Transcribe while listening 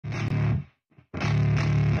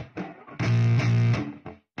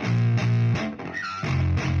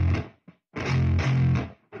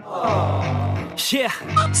Yeah,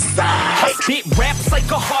 I spit raps like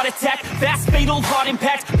a heart attack, fast fatal heart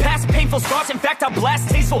impact, past painful scars. In fact, I blast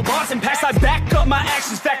tasteful bars and packs. I back up my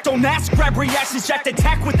actions, fact don't ask, grab reactions, jacked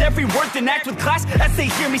attack with every word, then act with class as they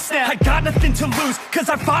hear me snap. I got nothing to lose, cause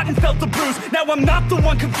I fought and felt the bruise. Now I'm not the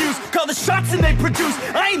one confused, call the shots and they produce.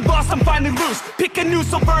 I ain't lost, I'm finally loose, pick a new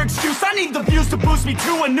silver excuse. I need the views to boost me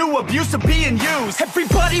to a new abuse of being used.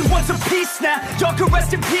 Everybody wants a piece now, y'all can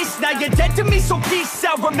rest in peace now. You're dead to me, so peace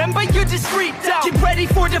out, remember you're discreet out. Get ready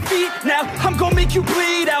for defeat now, I'm gonna make you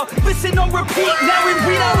bleed out. Listen on repeat now and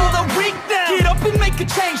read out all the weak now. Get up and make a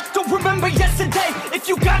change, don't remember yesterday. If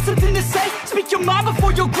you got something to say, speak your mind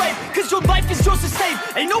before your grave. Cause your life is yours to save,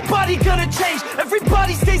 ain't nobody gonna change.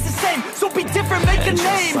 Everybody stays the same, so be different, make a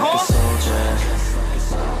name, like huh? A soldier,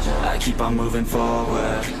 I keep on moving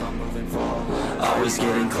forward, always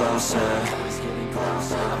getting closer.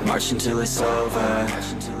 I'm marching till it's over,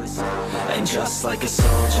 and just like a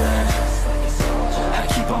soldier, I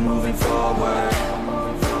keep on moving forward,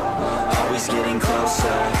 always getting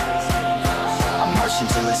closer. I'm marching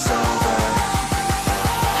till it's over,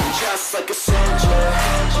 and just like a soldier,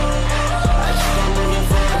 I keep on moving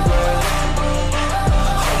forward,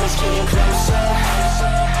 always getting closer.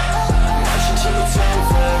 I'm marching till it's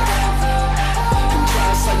over, and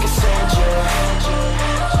just like a soldier,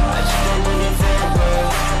 I keep on moving forward,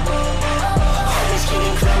 always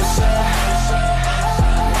getting closer.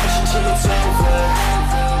 I'm marching till it's over.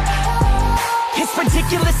 It's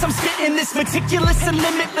ridiculous, I'm spitting this meticulous and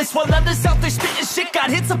limitless, while others out there spitting shit got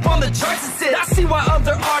hits up on the charts and shit. I see why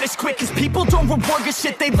other artists quit, cause people don't reward good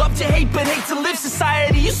shit. They love to hate but hate to live.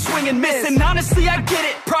 Society, you swing and miss, and honestly I get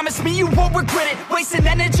it. Promise me you won't regret it, wasting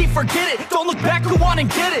energy, forget it. Don't look back, go on and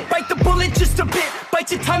get it. Bite the bullet just a bit, bite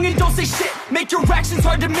your tongue and don't say shit. Make your actions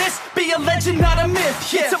hard to miss, be a legend not a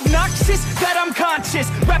myth. Yeah. It's obnoxious that I'm conscious,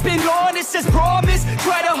 rapping honest as promise.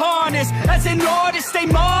 Try to harness, as an artist stay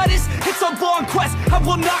modest. It's a long quest, I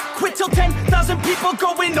will not quit till 10,000 people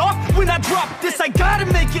going off when I drop this. I gotta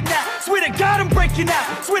make it now, swear to God I'm breaking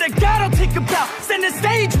out. Swear to God I'll take a bow, stand the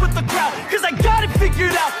stage with the crowd, cause I got it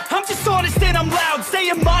figured out. I'm just honest and I'm loud,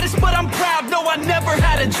 staying modest but I'm proud. No, I never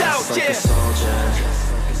had a doubt. Just like a soldier,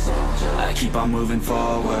 I keep on moving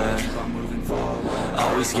forward,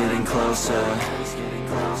 always getting closer.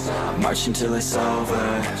 I'm marching till it's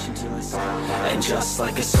over, and just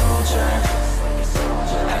like a soldier,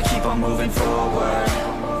 I keep on moving forward,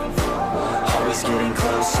 always getting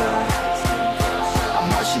closer. I'm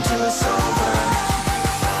marching till it's over,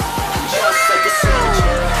 and just like a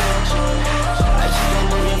soldier, I keep on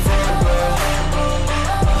moving forward,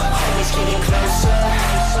 always getting closer.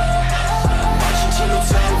 I'm marching till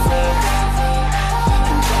it's over,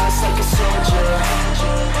 and just like a soldier,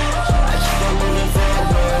 I keep on moving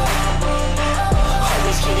forward,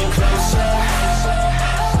 always getting closer.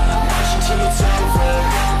 I'm marching till it's over,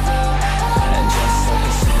 and just like a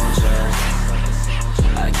soldier,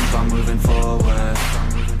 I keep on moving forward,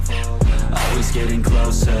 always getting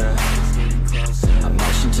closer. I'm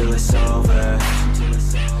marching till it's over,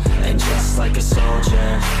 and just like a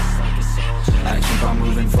soldier, I keep on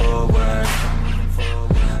moving forward,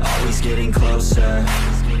 always getting closer.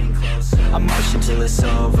 I'm marching till it's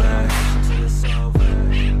over.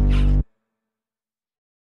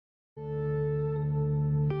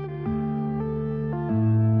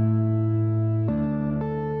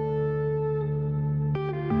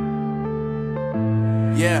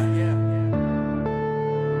 Yeah.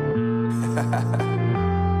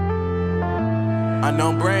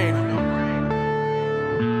 Unknown Brain,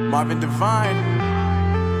 Marvin Divine.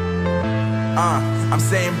 I'm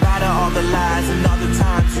saying bye to all the lies and all the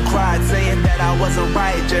times you cried, saying that I wasn't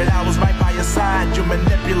right, yet I was right by your side. You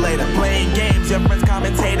manipulator, playing games, your friends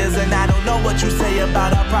commentators, and I don't know what you say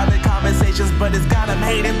about our private conversations, but it's got them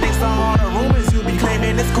hating. Thanks to all the rumors you be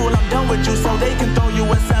claiming. It's cool, I'm done with you, so they can throw you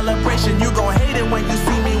a celebration. You gon' hate it when you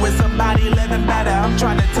see me with somebody living better. I'm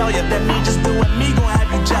trying to tell you that me just doing me gon' have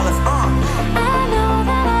you jealous. I know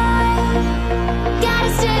that I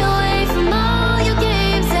gotta stay away from all your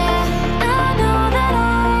games, yeah. I know that I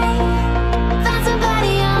found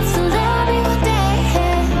somebody else to love me one day,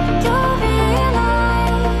 yeah. You'll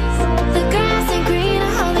realize the grass ain't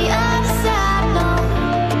greener on the other side, no.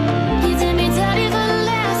 You did me dirty for the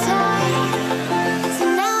last time, so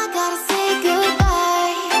now I gotta say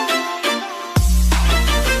goodbye.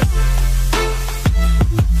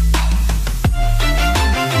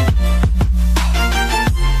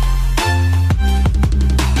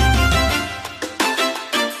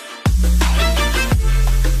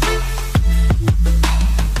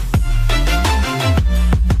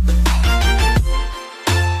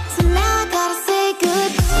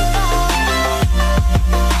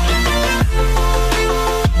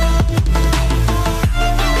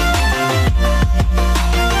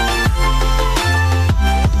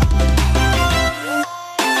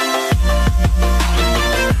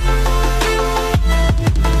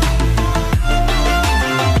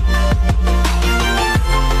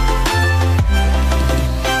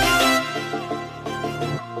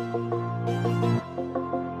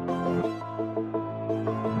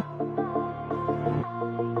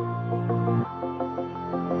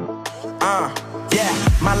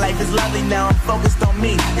 was lovely, now I'm focused on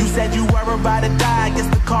me. You said you were about to die, I guess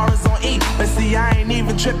the car is on E. But see, I ain't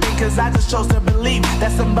even tripping, cause I just chose to believe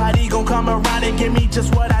that somebody gon' come around and give me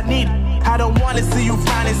just what I need. I don't wanna see you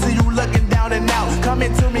frowning, see you looking down and out,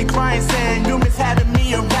 coming to me crying, saying you miss having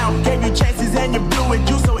me around. Gave you chances and you blew it,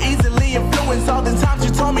 you so easily influenced. All the times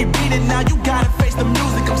you told me beat it, now you gotta face the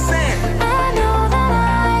music, I'm saying I know that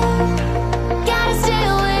I gotta stay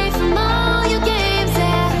away from all your games,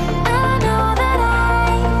 yeah. I know that I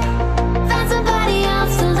found somebody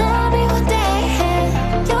else to love me one day.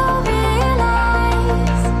 You'll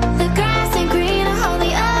realize the grass ain't greener on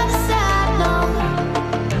the other side, no.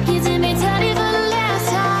 You did me dirty for the last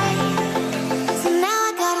time, so now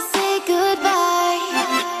I gotta say goodbye.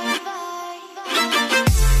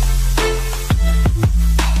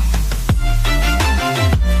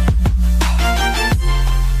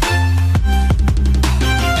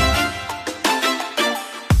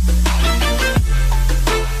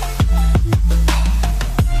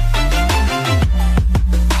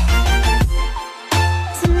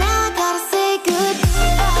 So now I gotta say goodbye.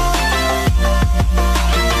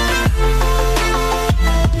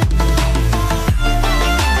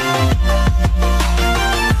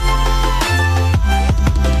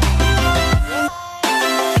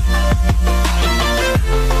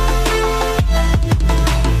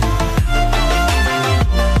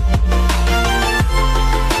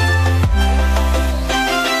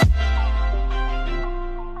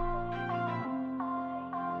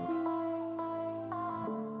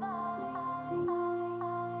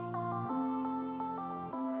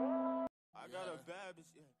 I got a bad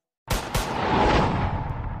bitch.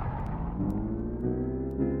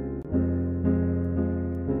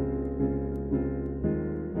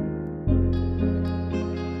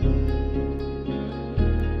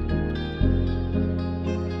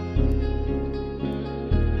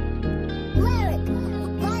 Lyric,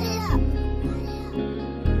 light it up.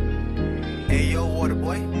 Hey yo, water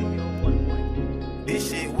boy, this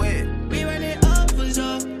shit wet. We run it up for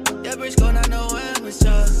sure. That bitch gon' not know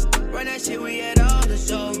amateur. Run that shit, we at all the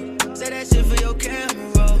show. Say that shit for your camera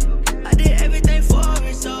roll. I did everything for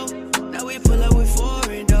it, so now we pull up with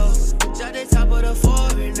foreign though. Shot the top of the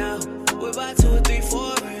foreign now. We're about 2 or 3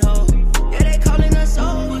 foreign ho. Yeah, they calling us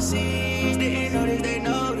overseas. Didn't notice they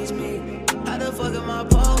noticed me. How the fuck am I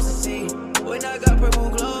supposed to see when I got purple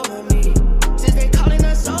glow on me? Since they calling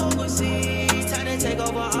us overseas, time to take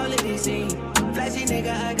over all of these scenes. Flashy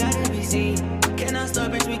nigga, I gotta be seen. Can I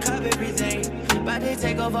stop, bitch, we cop everything. About to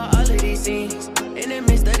take over all of these scenes. In the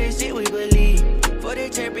midst of this shit we believe. For the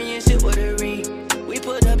championship with a ring. We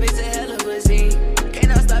put up, it's a hell of a scene. Can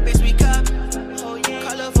I stop, bitch, we cop.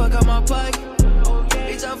 Call the fuck out my pocket.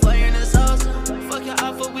 Bitch, I'm flying the sauce. Fuck your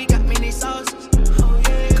offer, we got many sauces.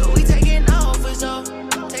 Cause we taking off for sure.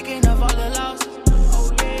 Taking off all the losses.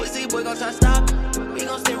 Pussy boy gon' try stop. We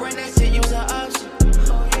gon' still run that shit, use an option.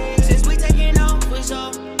 Since we taking off for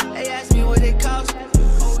sure. They ask me what it cost.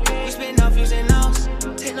 We spin off using ours.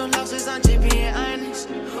 Take no losses, I'm just being honest.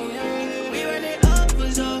 We run it up for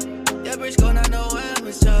sure. That bitch gon' not know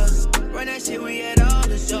amateur. Run that shit, we at all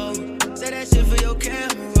the show. Say that shit for your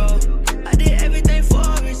camera roll. I did everything for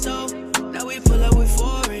it, so now we pull up with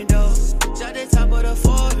foreign though. Shot the top of the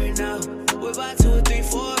foreign now. We're about 2 or 3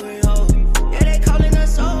 foreign ho. Yeah, they calling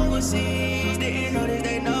us overseas. Didn't know that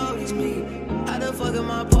they noticed me. How the fuck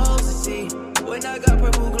am I supposed to see when I got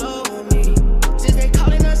purple glow on me? Since they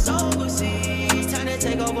calling us overseas, time to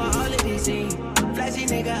take over all of these scenes. Flashy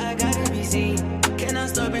nigga, I gotta be seen. Can I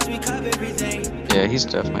stop, bitch, we cop everything. Yeah, he's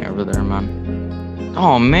definitely over there, man.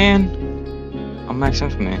 Oh, man. I'm maxing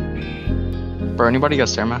for me. Bro, anybody got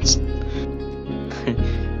stair mats?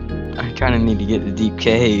 I kind of need to get the deep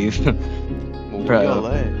cave. Bro.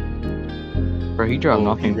 Bro, he dropped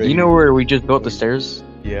nothing. Do you know where we just built the stairs?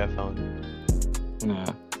 Yeah, I found it. No.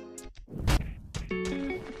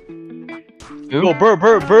 Yo,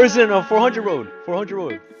 Burr's in 400 road. 400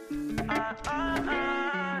 road.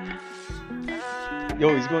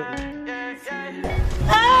 Yo, he's going.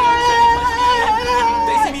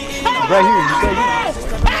 Right here, he's right here.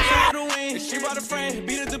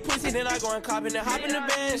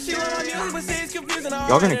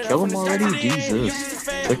 Y'all gonna kill him already? Jesus.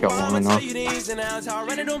 Took out long enough.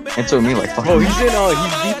 It took me like 5 Bro, he's in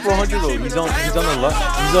he's deep 400 road. He's on the left.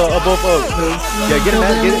 He's above yeah, get him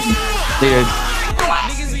out, get him.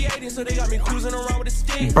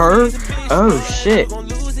 Burr? Oh shit.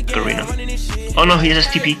 Arena. Oh no, he has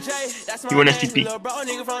STP. He won STP.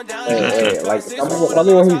 Hey, like, tell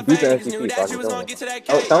me when he's beating STP so I can tell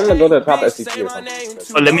him. Tell him to go to the top STP or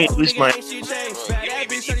something. Oh, let me lose my...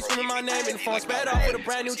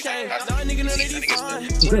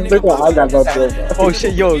 Look what I got go through, bro. Oh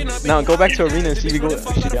shit, yo, now go back to arena and see if we go.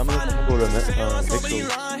 Shit, I'm gonna go to next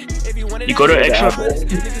room. You go to extra?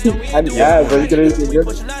 Yeah, bro, you can anything good.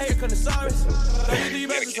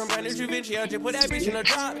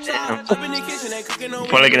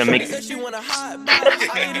 Probably gonna make.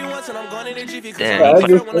 Yeah, Damn.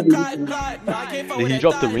 Did he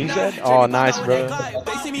drop the ring set? Oh, nice, bro.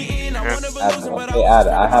 Hey, Ad,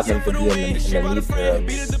 I happen to be in the need for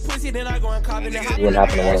you wouldn't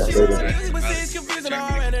happen to want to do it.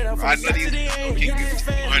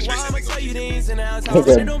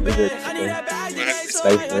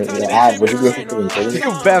 Ad, would you go for the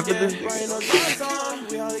Feel bad for this.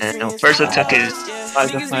 No, first attack is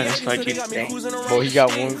 5 Bro, he got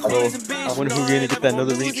one. Bro, I wonder who's gonna get that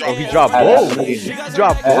another ring. Oh, he dropped Ad, both. let me He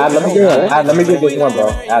dropped Ad, both. let me get this one, bro.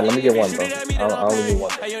 Ad, let me get one, bro. I only need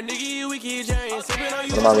one.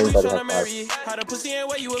 One of my ring buddy has 5.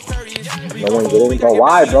 No one getting, bro.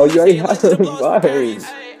 Why, bro? You already have them. Why?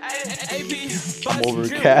 I'm over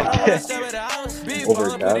cat.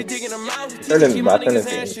 Over cat. Turn in, bro. Turn in.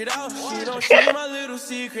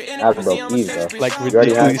 Ad, bro, please, bro. Like You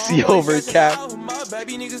already have. ridiculously over cat.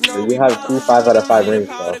 You have 2 5 out of 5 rings,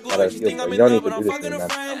 bro. That I feel, bro. You don't need to do this to me, man.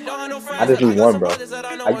 I just need one, bro.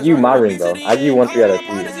 I give you my ring, bro. I give you 1 3 out of 3.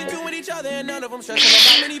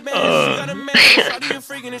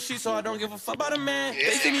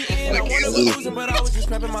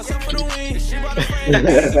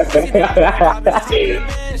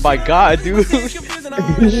 My god, dude. Let's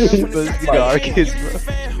see the Arcus, bro.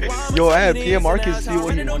 Yo, I had PM Arcus see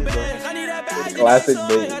what he wanted, bro. Classic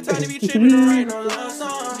bait.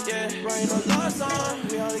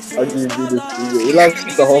 How can you do this to you? You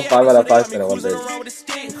lost the whole 5 out of 5 in one day.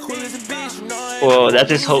 Well, that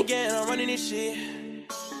is hope.